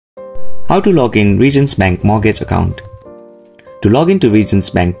How to log in Regions Bank mortgage account. To log into Regions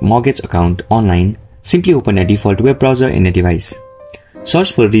Bank mortgage account online, simply open a default web browser in a device.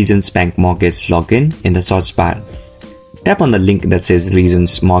 Search for Regions Bank mortgage login in the search bar. Tap on the link that says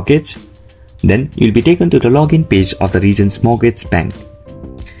Regions Mortgage. Then you'll be taken to the login page of the Regions Mortgage Bank.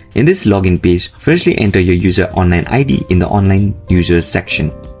 In this login page, freshly enter your user online ID in the online users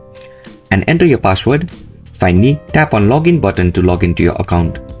section and enter your password. Finally, tap on login button to log into your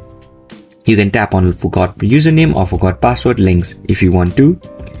account. You can tap on forgot username or forgot password links if you want to,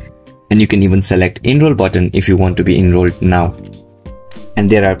 and you can even select enroll button if you want to be enrolled now. And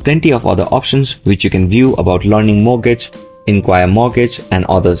there are plenty of other options which you can view about learning mortgage, inquire mortgage and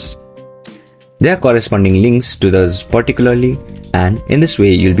others. There are corresponding links to those particularly, and in this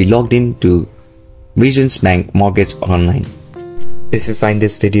way you'll be logged in to Regions Bank Mortgage Online. If you find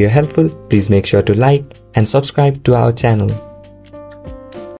this video helpful, please make sure to like and subscribe to our channel.